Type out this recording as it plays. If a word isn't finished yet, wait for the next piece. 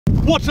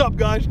What's up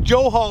guys,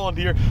 Joe Holland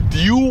here. Do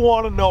you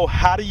want to know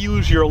how to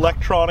use your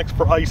electronics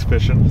for ice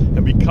fishing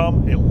and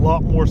become a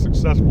lot more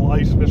successful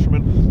ice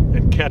fisherman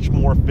and catch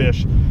more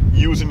fish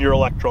using your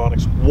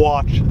electronics?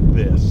 Watch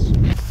this.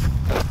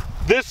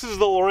 This is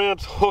the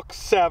Lowrance Hook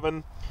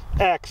 7X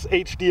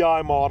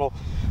HDI model.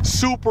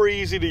 Super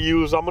easy to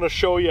use. I'm going to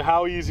show you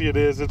how easy it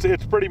is.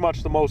 It's pretty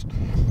much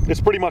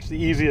the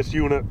easiest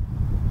unit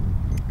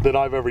that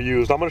I've ever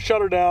used. I'm going to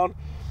shut her down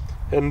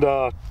and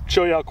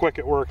show you how quick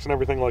it works and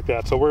everything like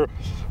that. So we're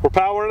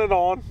powering it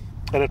on,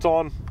 and it's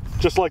on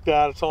just like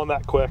that. It's on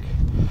that quick.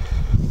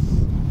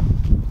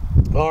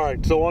 All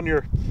right, so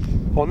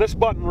on this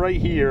button right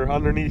here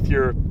underneath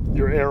your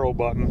arrow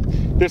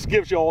button, this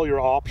gives you all your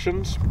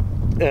options.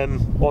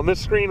 And on this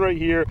screen right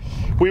here,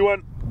 we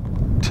went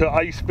to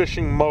ice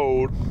fishing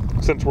mode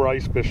since we're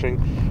ice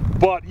fishing,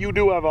 but you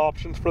do have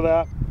options for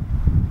that.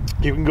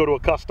 You can go to a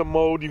custom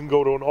mode, you can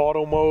go to an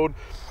auto mode,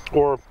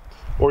 or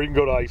you can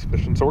go to ice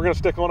fishing. So we're going to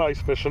stick on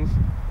ice fishing,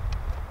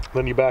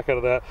 then you back out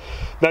of that.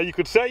 Now you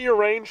could set your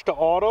range to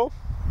auto,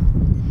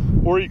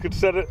 or you could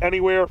set it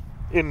anywhere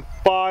in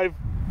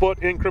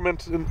 5-foot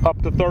increments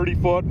up to 30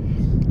 foot,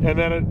 and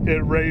then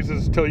it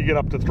raises till you get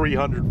up to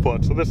 300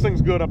 foot. So this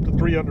thing's good up to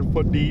 300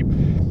 foot deep.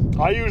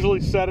 I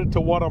usually set it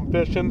to what I'm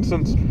fishing,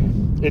 since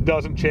it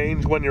doesn't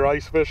change when you're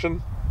ice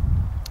fishing.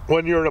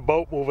 When you're in a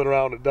boat moving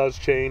around, it does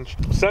change.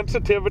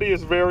 Sensitivity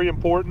is very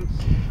important.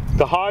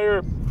 The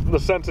higher the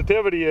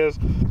sensitivity is,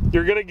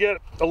 you're going to get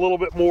a little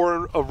bit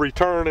more of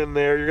return in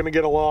there. You're going to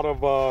get a lot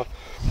of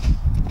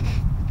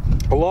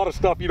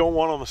stuff you don't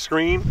want on the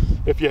screen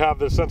if you have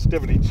the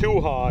sensitivity too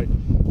high.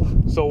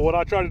 So what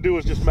I try to do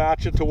is just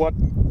match it to what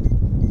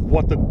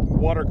the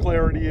water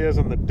clarity is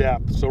and the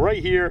depth. So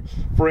right here,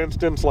 for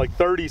instance, like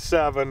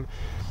 37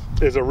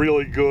 is a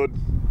really good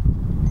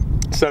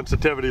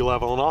sensitivity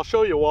level, and I'll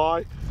show you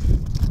why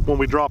when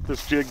we drop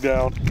this jig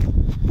down.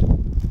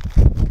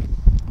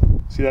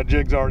 See, that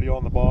jig's already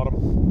on the bottom,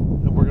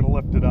 and we're going to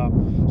lift it up.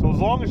 So as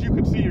long as you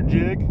can see your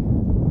jig,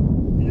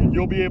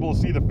 you'll be able to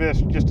see the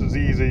fish just as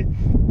easy.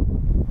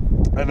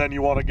 And then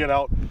you want to get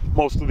out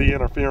most of the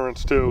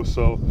interference too.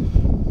 So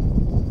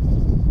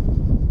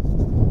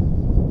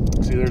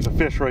see, there's a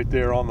fish right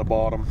there on the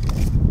bottom.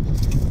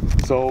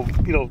 So,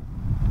 you know,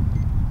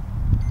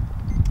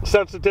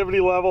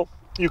 sensitivity level,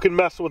 you can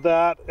mess with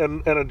that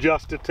and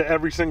adjust it to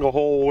every single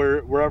hole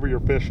wherever you're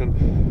fishing.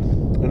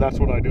 And that's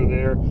what I do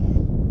there.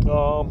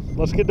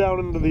 Let's get down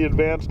into the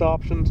advanced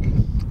options.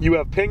 You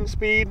have ping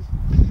speed.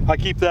 I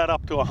keep that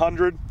up to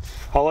 100.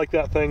 I like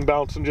that thing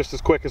bouncing just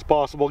as quick as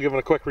possible, giving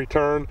a quick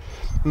return.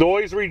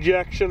 Noise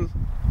rejection,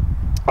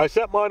 I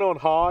set mine on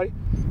high.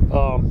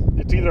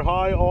 It's either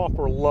high, off,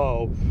 or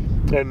low.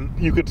 And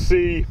you could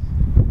see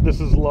this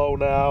is low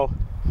now.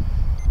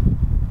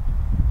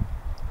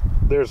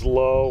 There's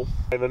low.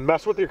 And then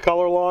mess with your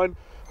color line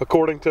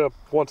according to,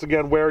 once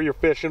again, where you're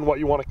fishing, what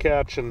you want to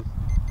catch. And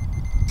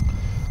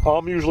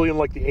I'm usually in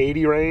like the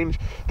 80 range.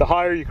 The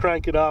higher you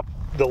crank it up,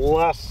 the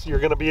less you're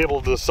going to be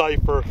able to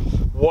decipher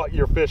what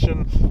you're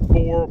fishing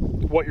for,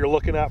 what you're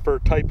looking at for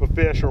type of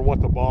fish, or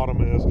what the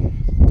bottom is.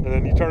 And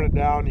then you turn it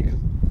down, you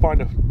can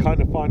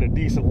kind of find a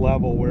decent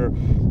level where,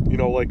 you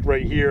know, like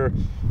right here,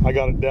 I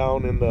got it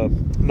down in the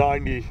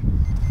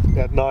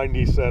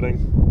 90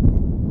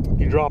 setting.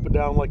 You drop it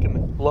down like in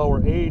the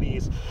lower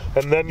 80s,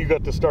 and then you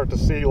got to start to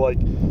see like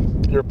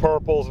your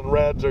purples and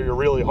reds are your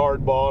really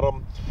hard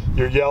bottom.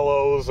 Your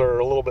yellows are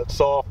a little bit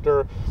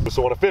softer.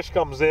 So when a fish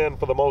comes in,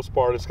 for the most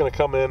part, it's going to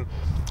come in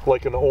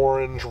like an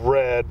orange,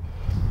 red,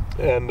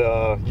 and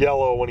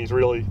yellow when he's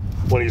really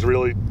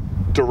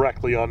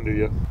directly under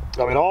you.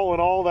 I mean, all in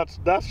all,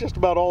 that's just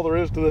about all there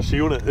is to this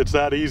unit. It's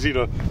that easy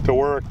to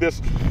work.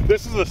 This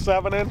is a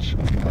 7-inch.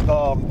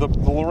 The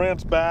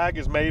Lowrance bag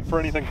is made for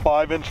anything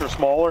 5-inch or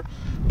smaller,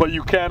 but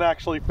you can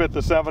actually fit the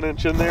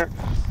 7-inch in there.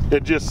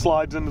 It just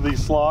slides into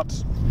these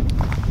slots.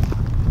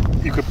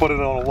 You could put it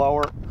on a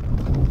lower,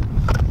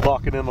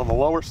 lock it in on the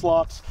lower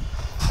slots,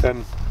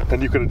 and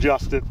you can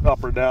adjust it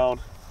up or down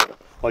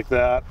like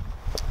that.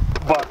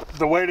 But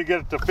the way to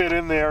get it to fit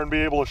in there and be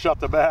able to shut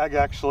the bag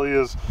actually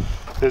is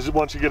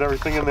once you get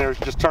everything in there,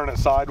 just turn it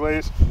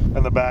sideways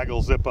and the bag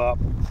will zip up.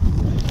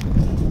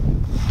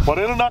 But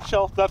in a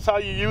nutshell, that's how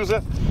you use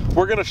it.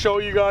 We're going to show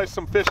you guys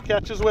some fish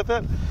catches with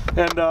it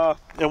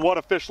and what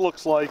a fish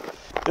looks like.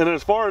 And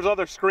as far as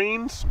other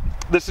screens,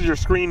 this is your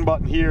screen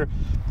button here.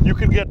 You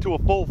can get to a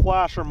full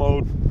flasher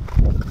mode.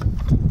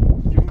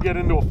 You can get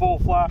into a full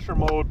flasher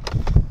mode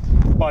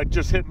by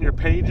just hitting your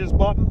pages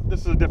button.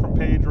 This is a different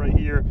page right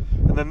here,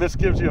 and then this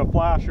gives you a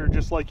flasher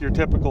just like your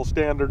typical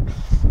standard,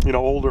 you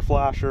know, older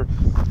flasher.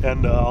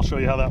 And I'll show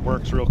you how that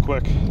works real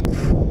quick,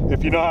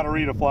 if you know how to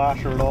read a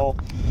flasher at all.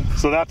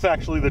 So that's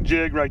actually the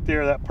jig right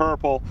there, that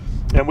purple,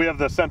 and we have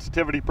the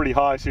sensitivity pretty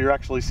high, so you're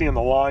actually seeing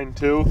the line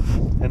too.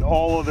 And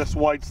all of this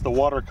white's the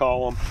water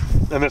column,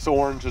 and this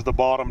orange is the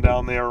bottom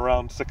down there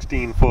around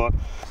 16 foot.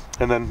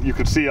 And then you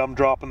can see I'm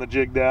dropping the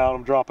jig down,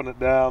 I'm dropping it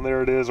down,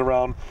 there it is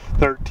around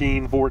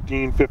 13,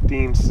 14,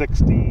 15,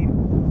 16,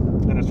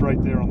 and it's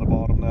right there on the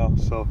bottom now.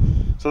 So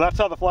that's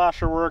how the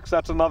flasher works.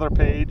 That's another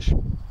page.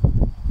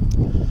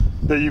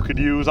 that you could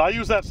use. I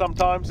use that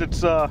sometimes.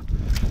 It's,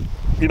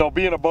 you know,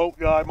 being a boat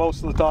guy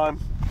most of the time,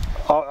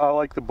 I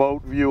like the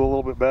boat view a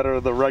little bit better,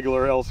 the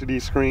regular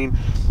LCD screen.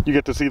 You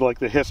get to see like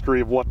the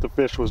history of what the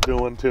fish was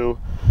doing too.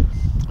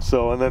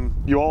 So, and then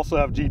you also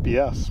have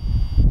GPS,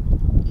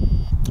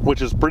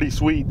 which is pretty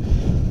sweet.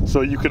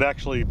 So you could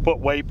actually put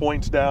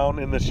waypoints down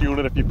in this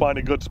unit if you find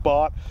a good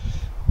spot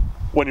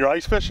when you're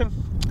ice fishing,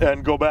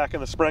 and go back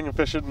in the spring and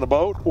fish it in the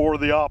boat, or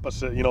the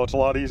opposite. You know, it's a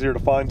lot easier to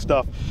find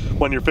stuff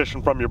when you're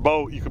fishing from your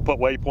boat. You could put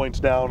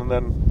waypoints down, and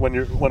then when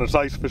it's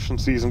ice fishing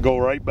season, go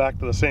right back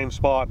to the same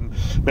spot and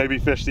maybe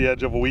fish the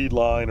edge of a weed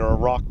line or a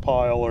rock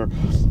pile or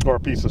a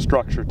piece of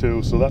structure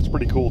too. So that's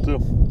pretty cool too.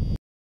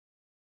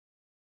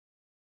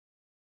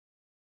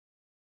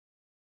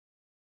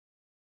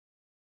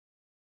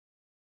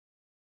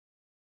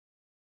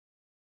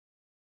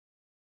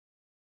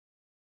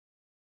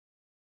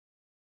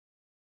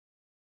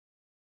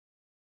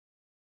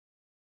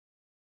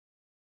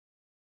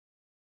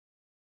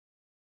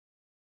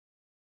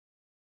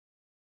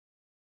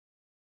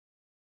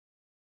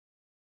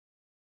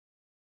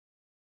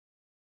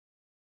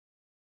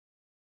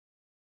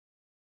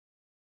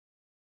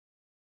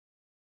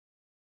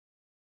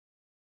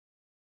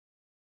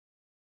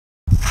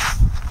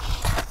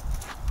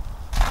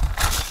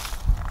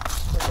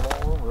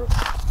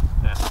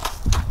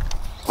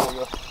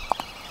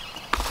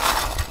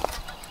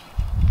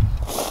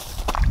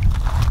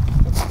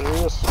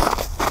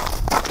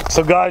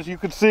 So guys, you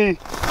can see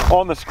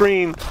on the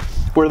screen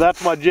where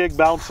that's my jig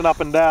bouncing up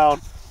and down,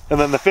 and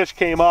then the fish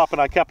came up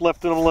and I kept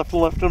lifting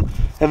him,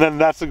 and then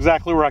that's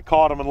exactly where I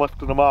caught him and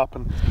lifted him up,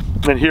 and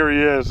here he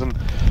is. And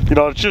you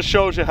know, it just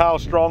shows you how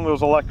strong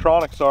those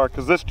electronics are,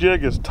 because this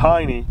jig is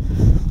tiny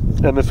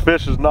and this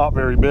fish is not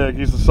very big.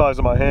 He's the size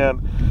of my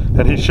hand,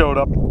 and he showed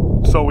up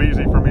so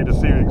easy for me to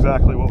see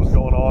exactly what was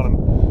going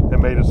on,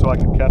 and made it so I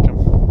could catch him.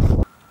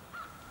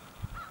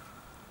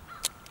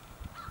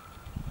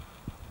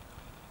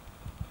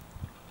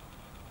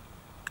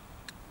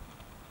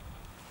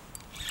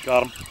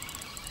 Got him.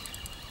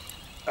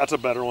 That's a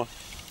better one.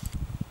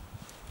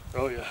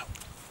 Oh yeah.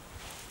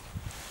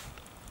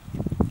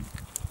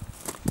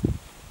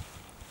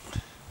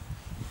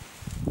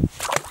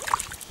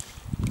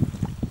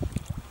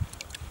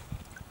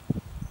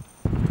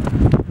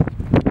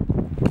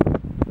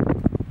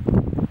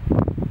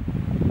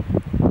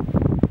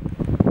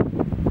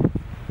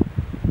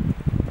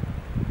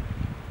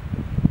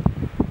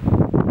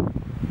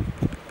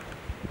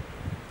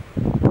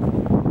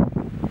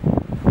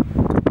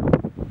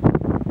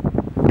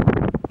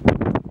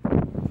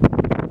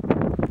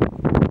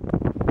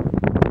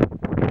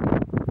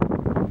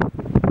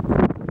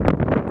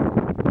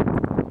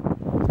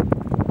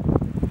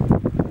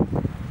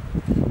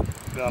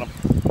 Got him.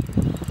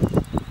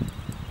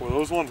 Boy,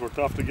 those ones were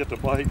tough to get to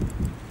bite.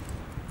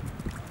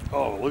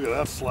 Oh, look at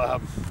that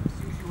slab.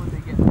 It's usually when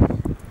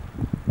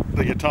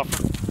They get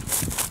tougher.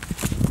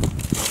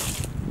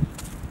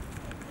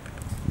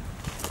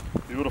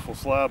 Beautiful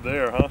slab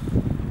there, huh?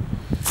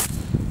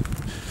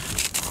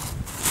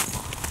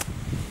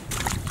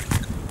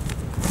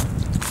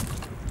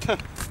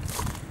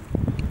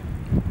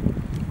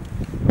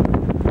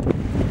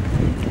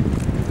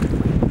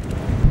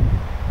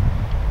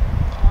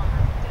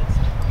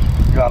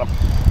 Got him.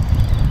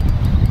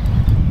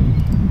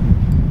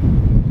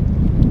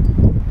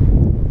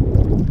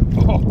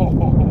 Oh,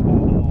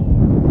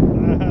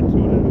 that's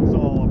what it's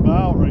all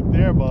about right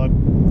there, bud.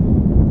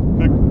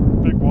 Big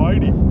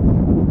whitey.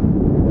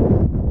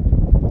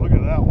 Look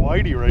at that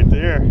whitey right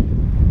there.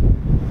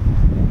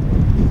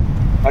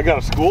 I got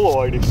a school of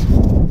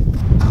whiteys.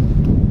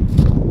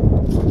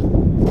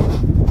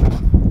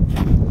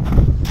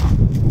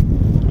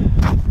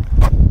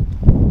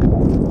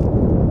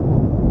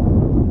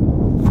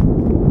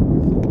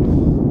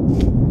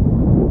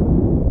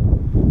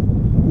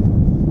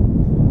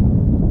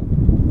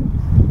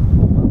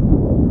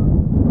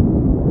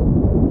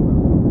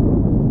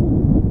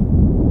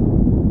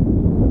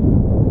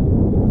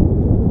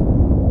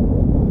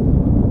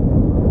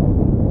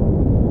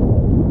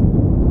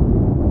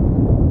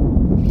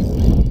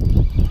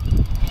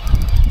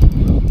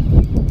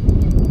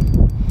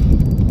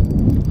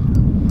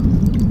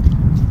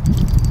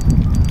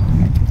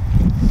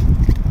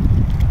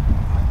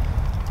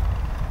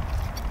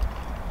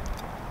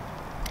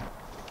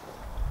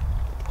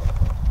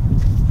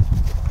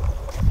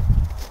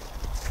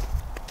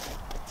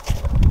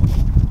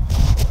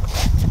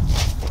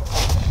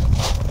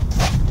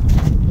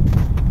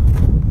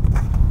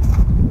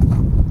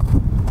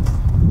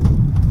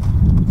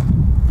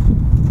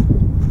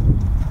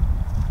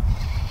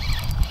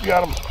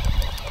 Got him.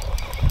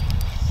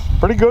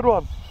 Pretty good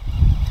one.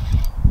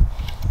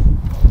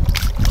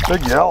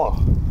 Big yellow.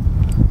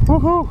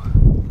 Woohoo!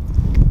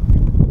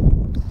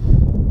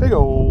 Big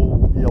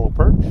old yellow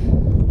perch.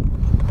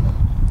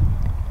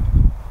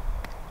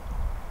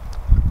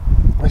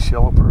 Nice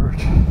yellow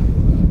perch.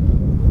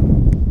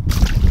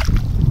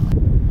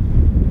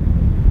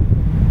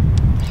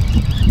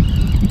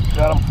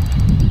 Got him.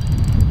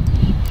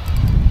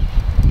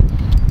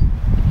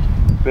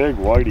 Big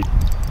whitey.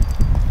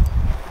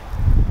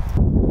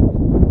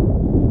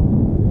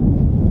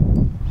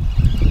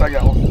 I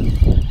got one.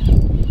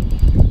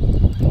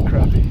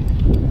 Crappie.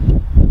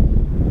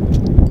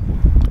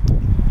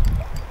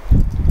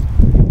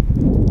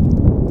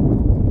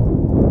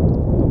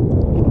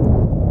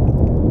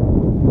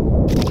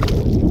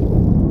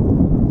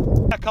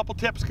 A couple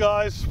tips,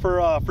 guys,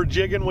 for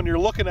jigging when you're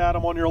looking at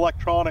them on your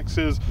electronics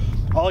is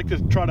I like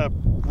to try to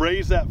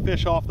raise that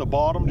fish off the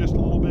bottom just a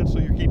little bit so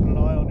you're keeping an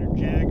eye on your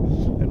jig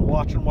and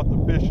watching what the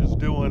fish is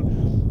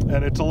doing.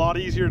 And it's a lot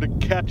easier to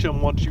catch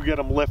them once you get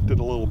them lifted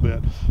a little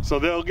bit. So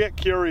they'll get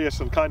curious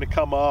and kind of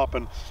come up.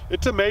 And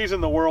it's amazing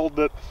the world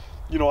that,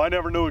 you know, I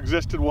never knew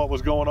existed, what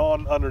was going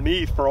on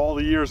underneath for all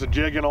the years of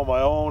jigging on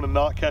my own and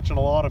not catching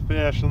a lot of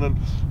fish. And then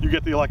you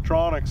get the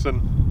electronics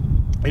and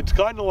it's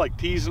kind of like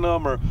teasing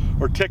them or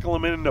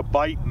tickling them into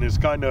biting is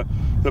kind of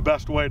the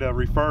best way to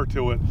refer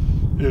to it.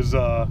 Is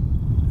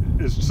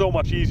so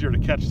much easier to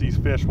catch these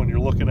fish when you're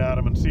looking at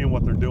them and seeing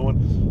what they're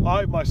doing.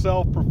 I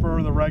myself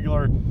prefer the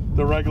regular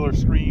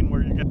screen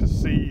where you get to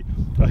see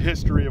a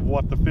history of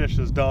what the fish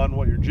has done,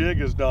 what your jig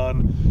has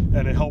done,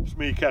 and it helps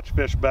me catch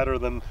fish better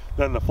than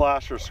the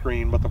flasher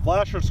screen. But the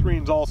flasher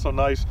screen's also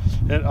nice.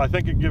 I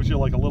think it gives you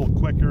like a little bit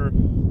quicker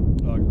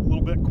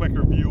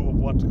view of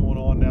what's going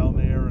on down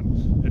there,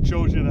 and it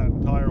shows you that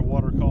entire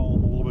water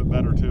column a little bit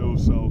better too.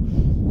 So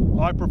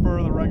I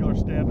prefer the regular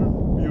standard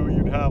view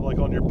you'd have like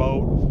on your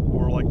boat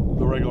or like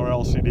the regular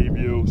LCD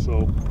view.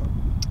 So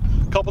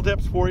a couple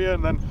tips for you,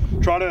 and then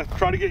try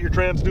to get your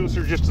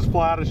transducer just as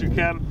flat as you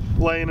can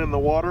laying in the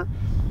water.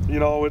 You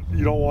know,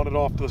 you don't want it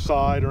off to the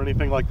side or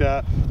anything like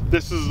that.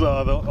 This is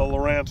a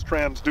Lowrance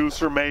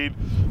transducer made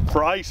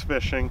for ice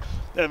fishing,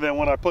 and then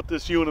when I put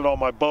this unit on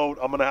my boat,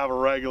 I'm gonna have a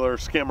regular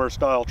skimmer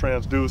style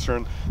transducer.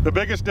 And the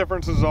biggest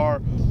differences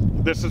are,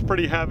 this is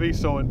pretty heavy,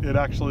 so it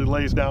actually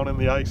lays down in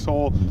the ice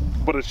hole,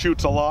 but it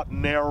shoots a lot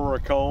narrower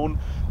cone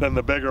than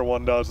the bigger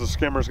one does. The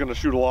skimmer's gonna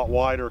shoot a lot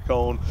wider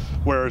cone,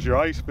 whereas your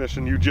ice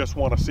fishing, you just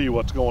wanna see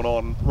what's going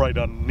on right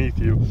underneath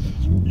you.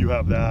 You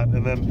have that,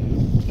 and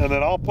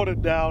then I'll put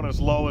it down as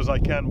low as I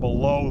can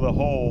below the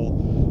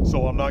hole,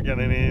 so I'm not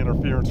getting any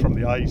interference from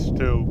the ice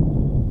too.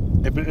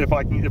 If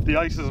the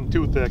ice isn't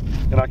too thick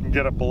and I can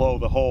get it below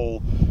the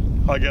hole,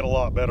 I get a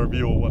lot better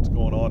view of what's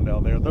going on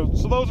down there.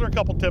 So those are a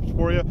couple tips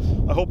for you.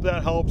 I hope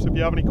that helps. If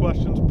you have any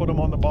questions, put them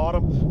on the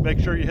bottom. Make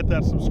sure you hit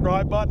that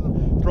subscribe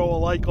button, throw a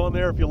like on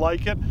there if you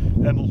like it,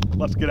 and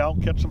let's get out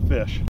and catch some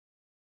fish.